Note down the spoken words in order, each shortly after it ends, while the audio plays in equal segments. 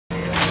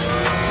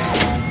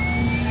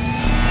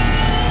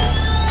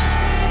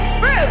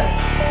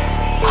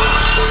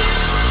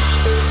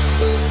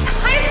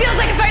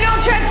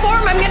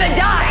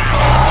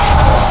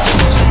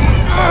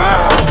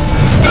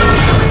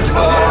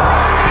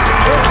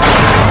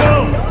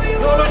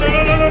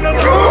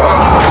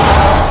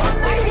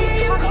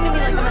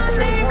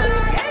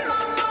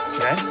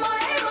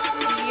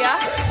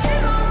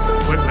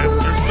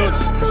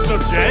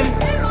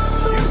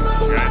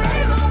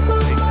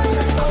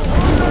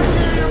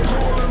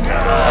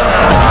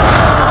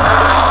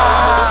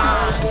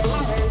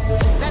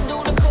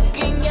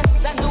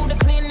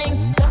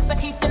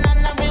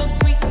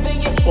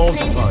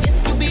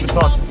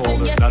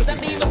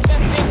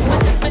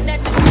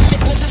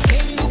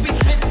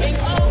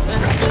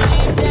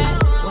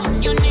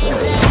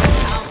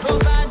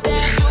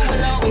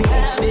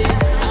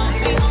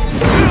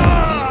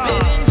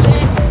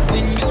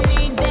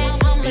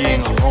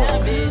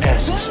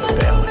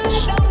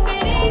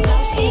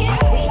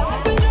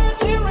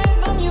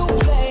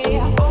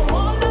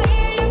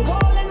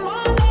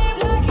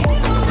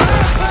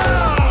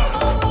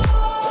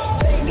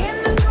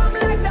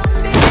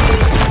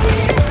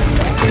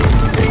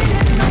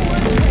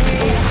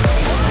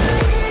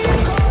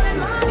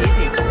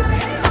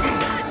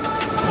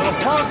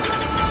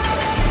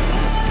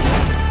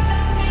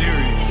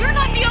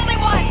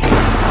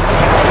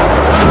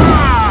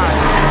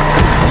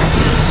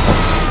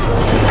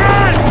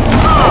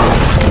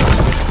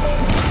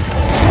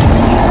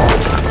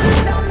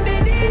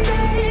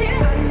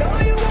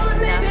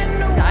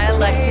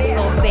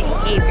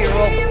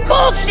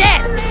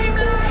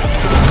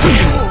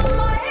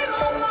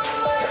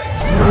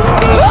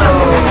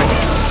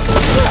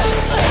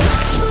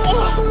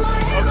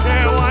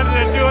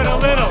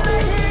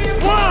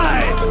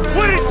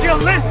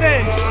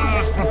Listen!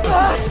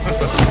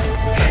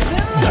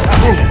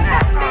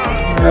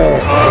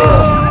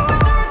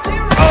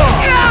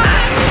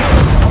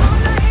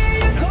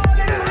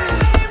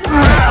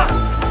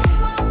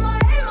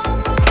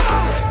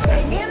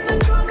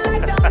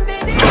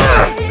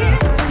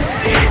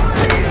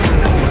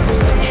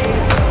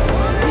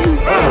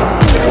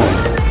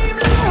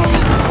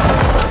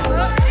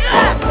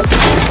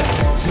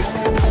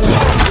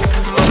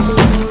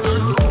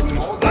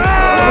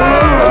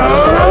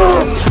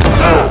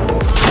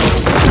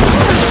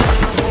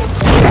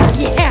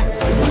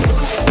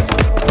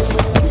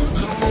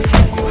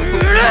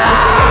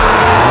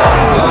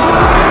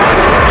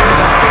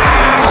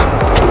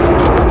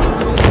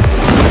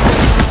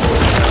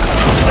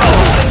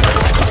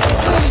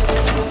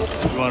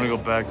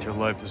 Back to your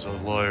life as a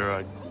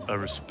lawyer, I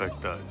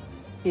respect that.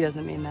 He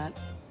doesn't mean that.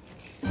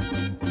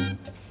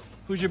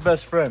 Who's your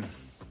best friend?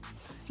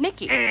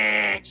 Nikki.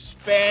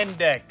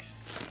 Spandex.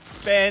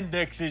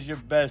 Spandex is your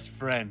best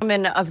friend.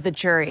 Woman of the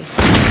jury. Seal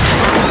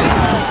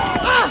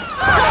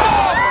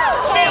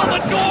the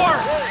door!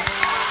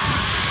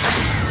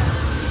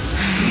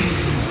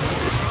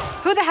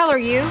 Who the hell are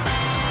you?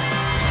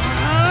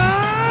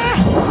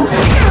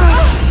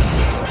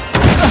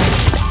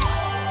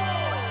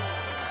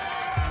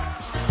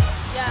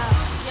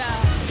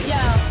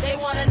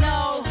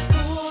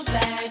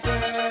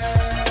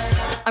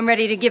 I'm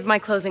ready to give my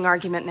closing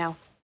argument now.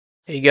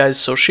 Hey guys,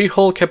 so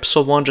She-Hulk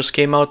episode 1 just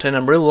came out and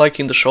I'm really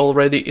liking the show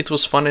already. It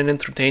was fun and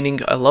entertaining.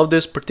 I love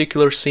this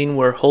particular scene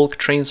where Hulk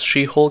trains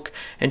She-Hulk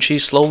and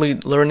she's slowly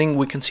learning.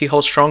 We can see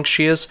how strong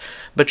she is,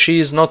 but she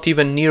is not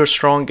even near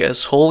strong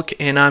as Hulk,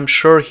 and I'm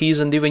sure he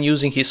isn't even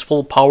using his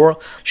full power.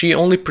 She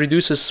only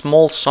produces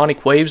small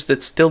sonic waves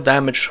that still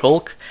damage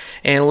Hulk,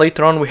 and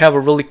later on we have a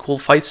really cool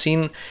fight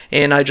scene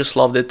and I just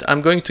loved it.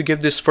 I'm going to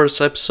give this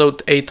first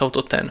episode 8 out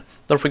of 10.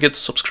 Don't forget to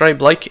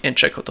subscribe, like, and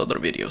check out other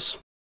videos.